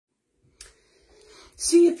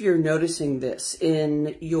See if you're noticing this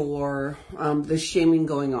in your, the shaming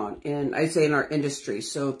going on. And I say in our industry.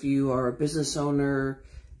 So if you are a business owner,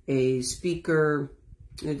 a speaker,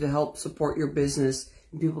 to help support your business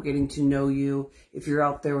and people getting to know you. If you're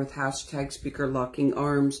out there with hashtag speaker locking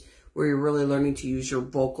arms, where you're really learning to use your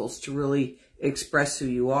vocals to really express who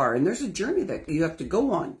you are. And there's a journey that you have to go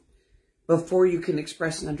on before you can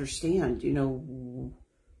express and understand,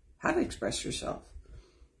 how to express yourself.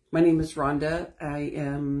 My name is Rhonda. I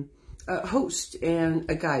am a host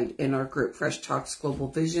and a guide in our group, Fresh Talks Global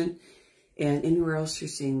Vision. And anywhere else you're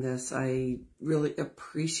seeing this, I really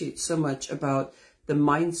appreciate so much about the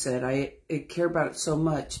mindset. I care about it so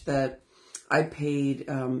much that I paid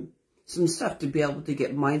some stuff to be able to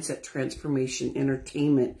get mindset transformation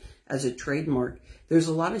entertainment as a trademark. There's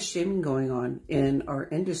a lot of shaming going on in our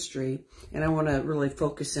industry, and I want to really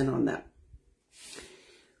focus in on that.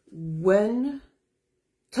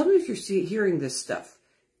 Tell me if you're hearing this stuff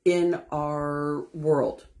in our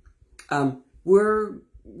world.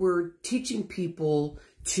 We're teaching people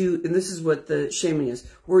to, and this is what the shaming is,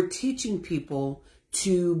 we're teaching people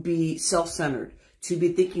to be self-centered, to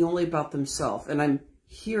be thinking only about themselves. And I'm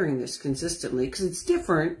hearing this consistently because it's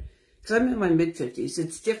different, because I'm in my mid-50s.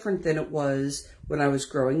 It's different than it was when I was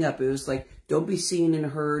growing up. It was like, don't be seen and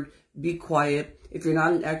heard, be quiet. If you're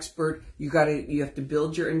not an expert, you have to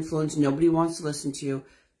build your influence. Nobody wants to listen to you.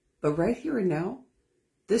 But right here and now,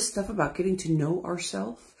 this stuff about getting to know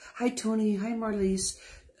ourselves, hi Tony, hi Marlies,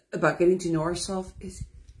 about getting to know ourselves is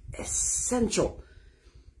essential.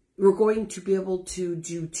 We're going to be able to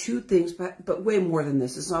do two things, but way more than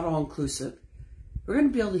this. It's not all inclusive. We're going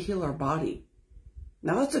to be able to heal our body.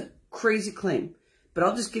 Now that's a crazy claim, but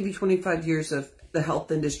I'll just give you 25 years of the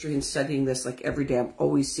health industry and studying this like every day. I'm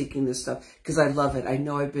always seeking this stuff because I love it. I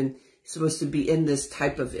know I've been supposed to be in this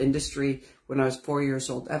type of industry when I was 4 years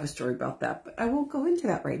old. I have a story about that, but I won't go into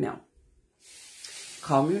that right now.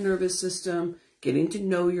 Calm your nervous system, getting to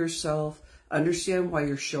know yourself, understand why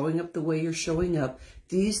you're showing up the way you're showing up.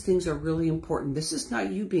 These things are really important. This is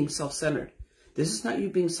not you being self-centered. This is not you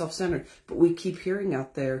being self-centered, but we keep hearing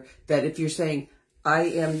out there that if you're saying, I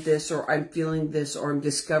am this, or I'm feeling this, or I'm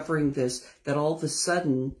discovering this, that all of a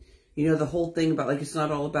sudden, the whole thing about like, it's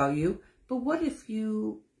not all about you. But what if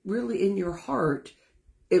you really in your heart,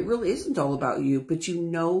 it really isn't all about you, but you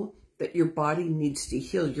know that your body needs to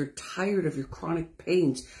heal. You're tired of your chronic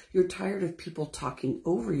pains. You're tired of people talking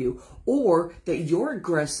over you, or that you're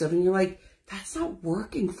aggressive and you're like, that's not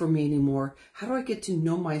working for me anymore. How do I get to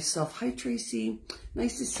know myself? Hi, Tracy.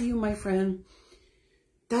 Nice to see you, my friend.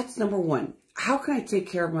 That's number one. How can I take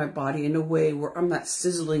care of my body in a way where I'm not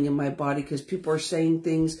sizzling in my body because people are saying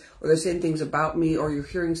things, or they're saying things about me, or you're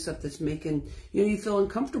hearing stuff that's making, you feel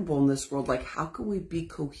uncomfortable in this world. Like, how can we be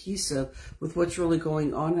cohesive with what's really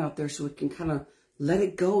going on out there so we can kind of let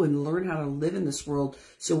it go and learn how to live in this world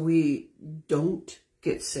so we don't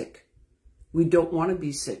get sick? We don't want to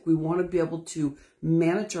be sick. We want to be able to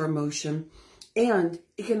manage our emotion, and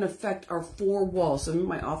it can affect our four walls. I'm in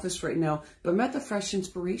my office right now, but I'm at the Fresh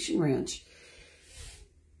Inspiration Ranch.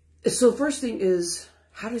 So first thing is,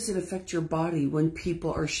 how does it affect your body when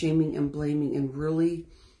people are shaming and blaming and really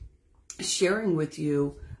sharing with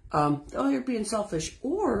you, oh, you're being selfish,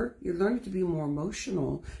 or you're learning to be more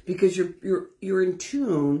emotional because you're in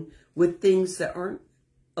tune with things that aren't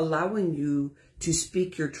allowing you to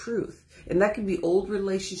speak your truth. And that can be old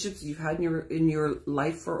relationships that you've had in your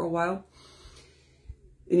life for a while.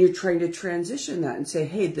 And you're trying to transition that and say,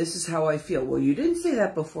 hey, this is how I feel. Well, you didn't say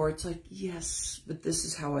that before. It's like, yes, but this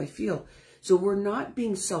is how I feel. So we're not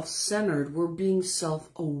being self-centered. We're being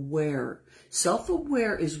self-aware.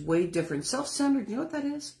 Self-aware is way different. Self-centered, you know what that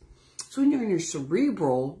is? It's when you're in your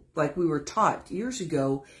cerebral, like we were taught years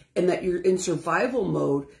ago, and that you're in survival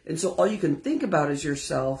mode. And so all you can think about is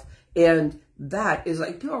yourself. And that is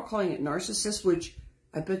like, people are calling it narcissist, which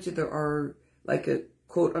I bet you there are like a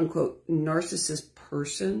quote unquote narcissist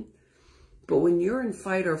person. But when you're in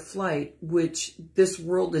fight or flight, which this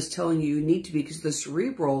world is telling you need to be, because the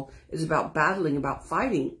cerebral is about battling, about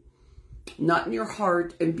fighting, not in your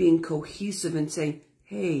heart and being cohesive and saying,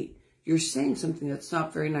 hey, you're saying something that's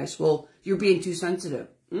not very nice. Well, you're being too sensitive.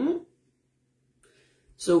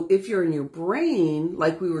 So if you're in your brain,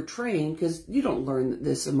 like we were trained, because you don't learn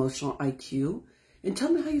this emotional IQ, and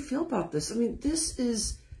tell me how you feel about this. I mean, this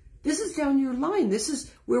is down your line. This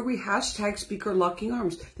is where we hashtag speaker locking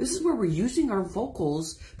arms. This is where we're using our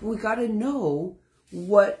vocals, but we got to know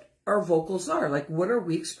what our vocals are. Like, what are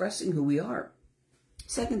we expressing who we are?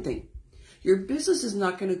 Second thing, your business is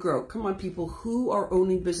not going to grow. Come on, people who are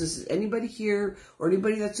owning businesses. Anybody here or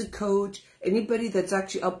anybody that's a coach, anybody that's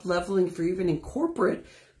actually up leveling for even in corporate,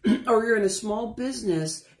 or you're in a small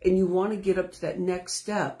business and you want to get up to that next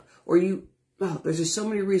step, or there's just so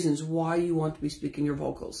many reasons why you want to be speaking your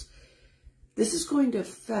vocals. This is going to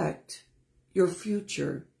affect your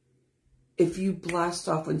future if you blast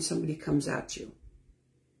off when somebody comes at you.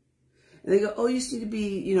 And they go, oh, you just need to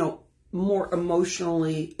be, more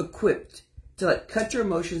emotionally equipped to like cut your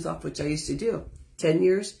emotions off, which I used to do. 10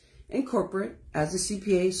 years in corporate as a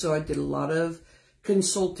CPA, so I did a lot of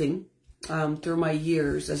consulting through my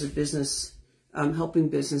years as a business, helping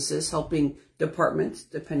businesses, helping departments,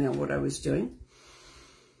 depending on what I was doing.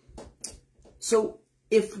 So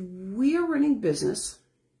if we are running business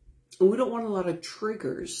and we don't want a lot of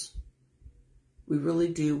triggers, we really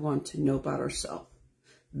do want to know about ourselves.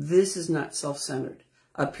 This is not self-centered.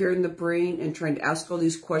 Up here in the brain and trying to ask all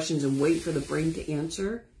these questions and wait for the brain to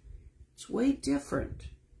answer, it's way different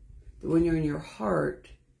than when you're in your heart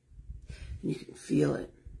and you can feel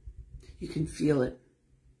it. You can feel it.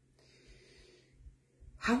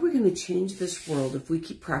 How are we going to change this world if we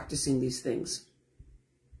keep practicing these things?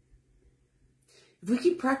 If we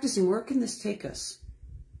keep practicing, where can this take us?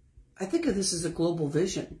 I think of this as a global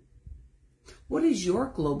vision. What is your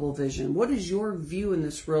global vision? What is your view in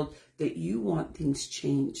this world that you want things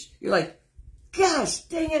changed? You're like, gosh,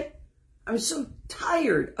 dang it. I'm so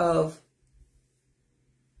tired of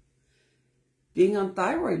being on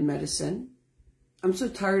thyroid medicine. I'm so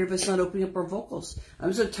tired of us not opening up our vocals.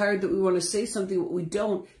 I'm so tired that we want to say something but we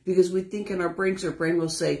don't because we think in our brains, our brain will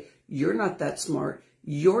say, you're not that smart.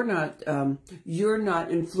 You're not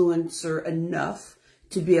influencer enough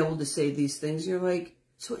to be able to say these things. And you're like,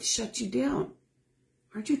 so it shuts you down.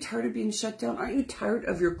 Aren't you tired of being shut down? Aren't you tired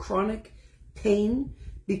of your chronic pain?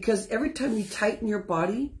 Because every time you tighten your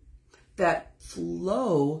body, that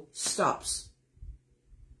flow stops.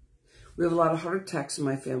 We have a lot of heart attacks in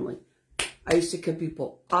my family. I used to cut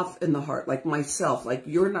people off in the heart, like myself, like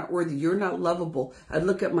you're not worthy, you're not lovable. I'd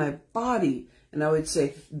look at my body and I would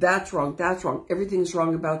say, that's wrong, everything's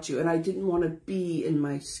wrong about you. And I didn't want to be in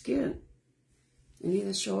my skin. Any of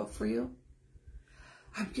this show up for you?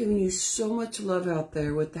 I'm giving you so much love out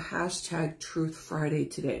there with the hashtag Truth Friday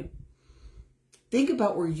today. Think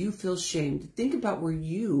about where you feel shamed. Think about where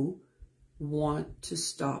you want to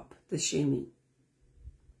stop the shaming.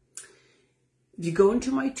 If you go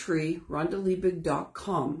into my tree,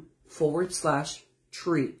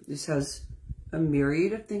 rhondaliebig.com/tree. This has a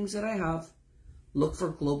myriad of things that I have. Look for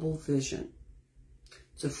Global Vision.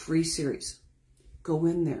 It's a free series. Go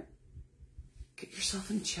in there. Get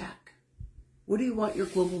yourself in check. What do you want your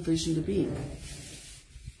global vision to be?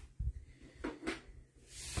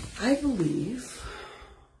 I believe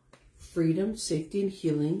freedom, safety, and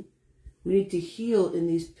healing. We need to heal in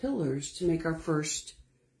these pillars to make our first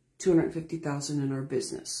 $250,000 in our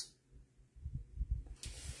business.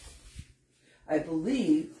 I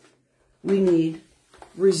believe we need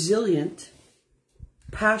resilient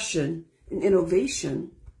passion and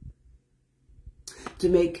innovation to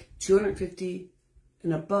make $250,000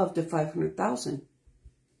 and above to $500,000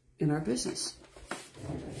 in our business.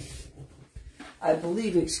 I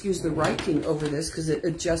believe, excuse the writing over this because it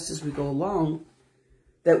adjusts as we go along,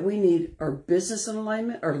 that we need our business in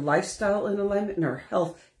alignment, our lifestyle in alignment, and our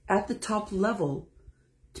health at the top level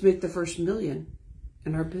to make the first $1 million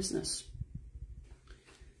in our business.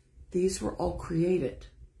 These were all created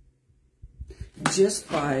just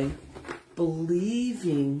by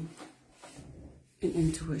believing in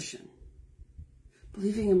intuition,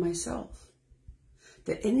 believing in myself,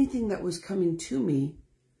 that anything that was coming to me,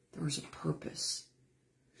 there was a purpose,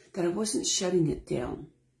 that I wasn't shutting it down.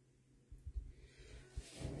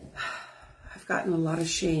 I've gotten a lot of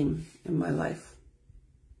shame in my life.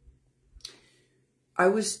 I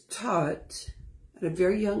was taught at a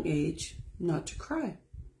very young age not to cry.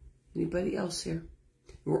 Anybody else here?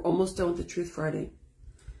 We're almost done with the Truth Friday.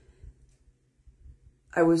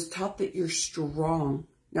 I was taught that you're strong.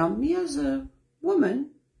 Now, me as a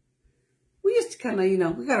woman, we used to kind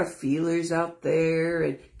of, we got our feelers out there.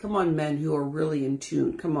 And come on, men who are really in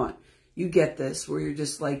tune. Come on. You get this, where you're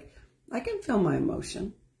just like, I can feel my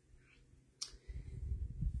emotion.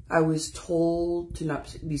 I was told to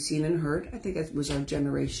not be seen and heard. I think that was our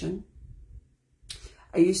generation.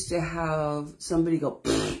 I used to have somebody go,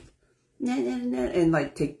 nah, nah, nah, and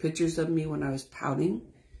like take pictures of me when I was pouting.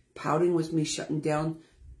 Pouting was me shutting down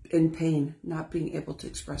in pain, not being able to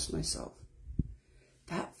express myself.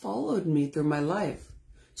 That followed me through my life.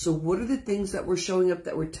 So what are the things that were showing up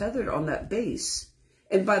that were tethered on that base?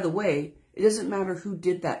 And by the way, it doesn't matter who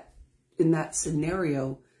did that in that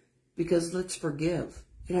scenario, because let's forgive.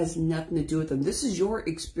 It has nothing to do with them. This is your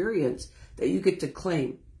experience that you get to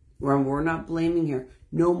claim. We're not blaming here.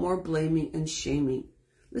 No more blaming and shaming.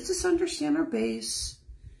 Let's just understand our base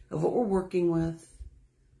of what we're working with.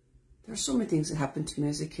 There's so many things that happened to me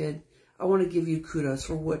as a kid. I want to give you kudos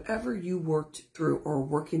for whatever you worked through or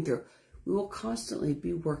working through. We will constantly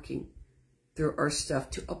be working through our stuff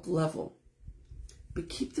to up level. But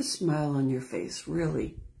keep the smile on your face,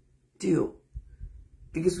 really do.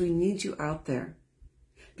 Because we need you out there.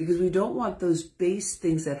 Because we don't want those base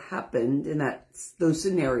things that happened in those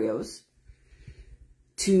scenarios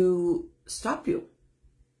to stop you.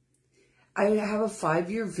 I have a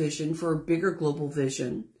 5-year vision for a bigger global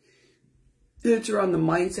vision. It's around the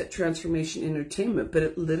mindset transformation entertainment, but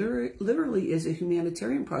it literally is a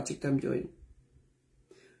humanitarian project I'm doing.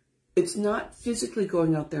 It's not physically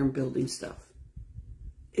going out there and building stuff.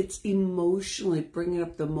 It's emotionally bringing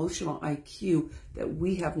up the emotional IQ that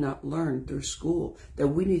we have not learned through school, that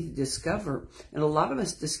we need to discover. And a lot of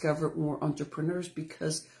us discover it when we're entrepreneurs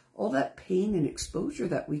because all that pain and exposure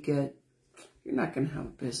that we get, you're not going to have a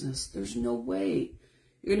business. There's no way.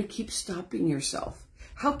 You're going to keep stopping yourself.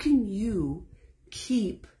 How can you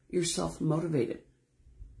keep yourself motivated?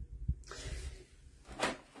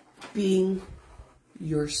 Being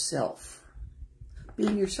yourself.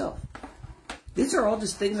 Being yourself. These are all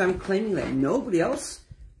just things I'm claiming that nobody else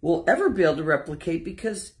will ever be able to replicate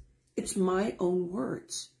because it's my own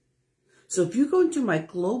words. So if you go into my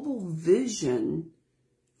global vision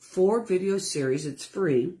 4-video series, it's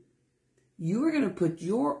free, you are going to put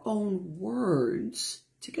your own words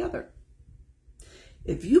together.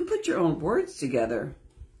 If you put your own words together,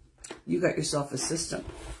 you got yourself a system.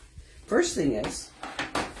 First thing is,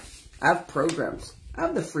 I have programs. I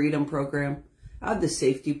have the Freedom Program. I have the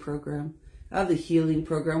Safety Program. I have the Healing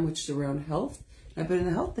Program, which is around health. I've been in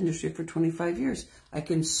the health industry for 25 years. I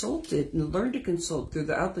consulted and learned to consult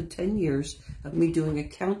throughout the 10 years of me doing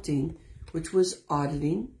accounting, which was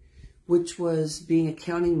auditing, which was being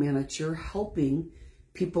accounting manager, helping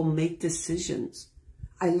people make decisions.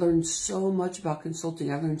 I learned so much about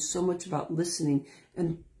consulting. I learned so much about listening.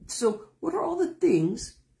 And so what are all the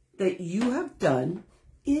things that you have done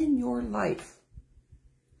in your life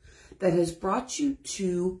that has brought you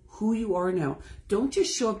to who you are now? Don't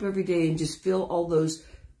just show up every day and just feel all those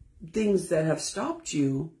things that have stopped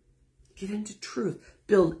you. Get into truth.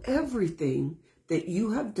 Build everything that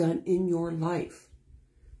you have done in your life.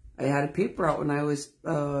 I had a paper out when I was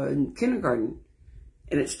in kindergarten,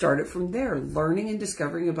 and it started from there, learning and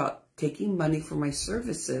discovering about taking money for my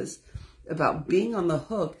services, about being on the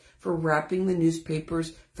hook for wrapping the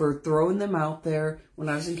newspapers, for throwing them out there when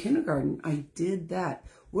I was in kindergarten. I did that.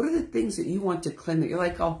 What are the things that you want to claim that you're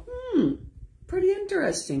like, oh, pretty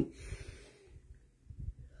interesting?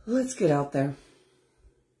 Let's get out there.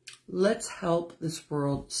 Let's help this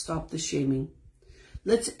world stop the shaming.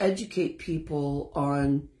 Let's educate people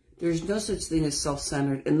on there's no such thing as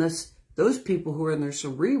self-centered unless those people who are in their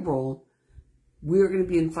cerebral, we're going to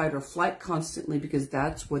be in fight or flight constantly because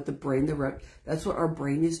that's what the brain, that's what our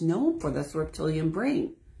brain is known for. That's the reptilian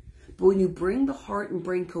brain. But when you bring the heart and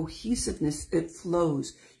brain cohesiveness, it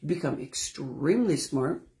flows. You become extremely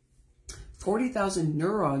smart. 40,000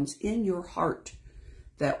 neurons in your heart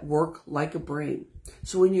that work like a brain.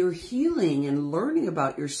 So when you're healing and learning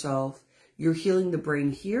about yourself, you're healing the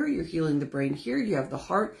brain here, you're healing the brain here, you have the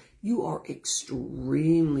heart. You are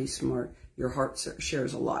extremely smart. Your heart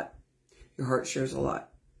shares a lot. Your heart shares a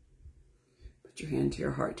lot. Put your hand to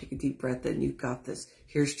your heart. Take a deep breath in. You've got this.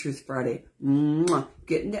 Here's Truth Friday. Mwah.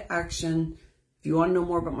 Get into action. If you want to know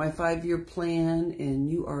more about my 5-year plan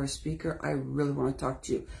and you are a speaker, I really want to talk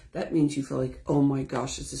to you. That means you feel like, oh my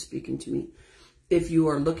gosh, this is speaking to me. If you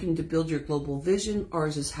are looking to build your global vision,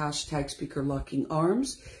 ours is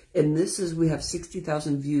 #SpeakerLockingArms. And this is, we have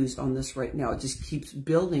 60,000 views on this right now. It just keeps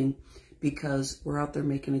building because we're out there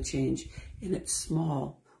making a change. And it's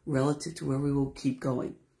small relative to where we will keep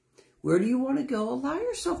going. Where do you want to go? Allow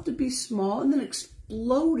yourself to be small and then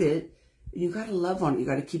explode it. And you got to love on it. You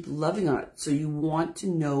got to keep loving on it. So you want to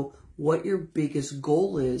know what your biggest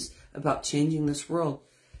goal is about changing this world.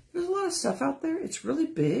 There's a lot of stuff out there. It's really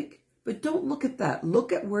big. But don't look at that.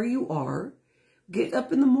 Look at where you are. Get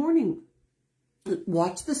up in the morning.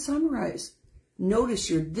 Watch the sunrise. Notice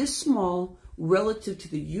you're this small relative to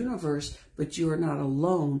the universe, but you are not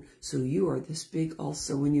alone. So you are this big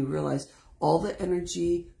also when you realize all the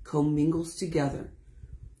energy commingles together.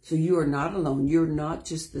 So you are not alone. You're not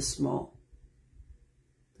just this small.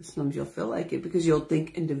 Sometimes you'll feel like it because you'll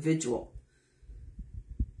think individual.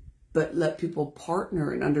 But let people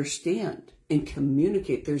partner and understand and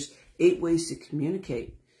communicate. There's 8 ways to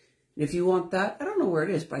communicate. And if you want that, I don't know where it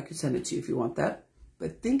is, but I could send it to you if you want that.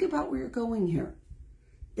 But think about where you're going here.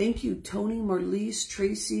 Thank you, Tony, Marlise,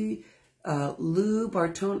 Tracy, Lou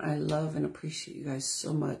Bartone, I love and appreciate you guys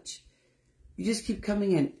so much. You just keep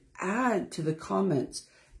coming in. Add to the comments.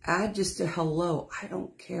 Add just a hello. I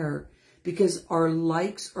don't care. Because our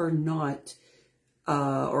likes are not,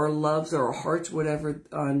 or loves or hearts, whatever,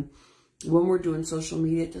 on when we're doing social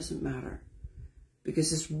media, it doesn't matter.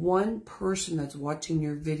 Because this one person that's watching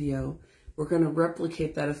your video, we're going to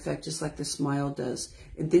replicate that effect just like the smile does.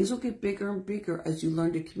 And things will get bigger and bigger as you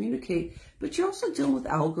learn to communicate. But you're also dealing with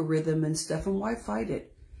algorithm and stuff, and why fight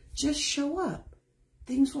it? Just show up.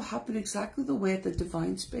 Things will happen exactly the way at the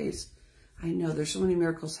divine space. I know there's so many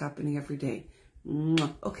miracles happening every day.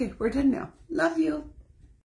 Okay, we're done now. Love you.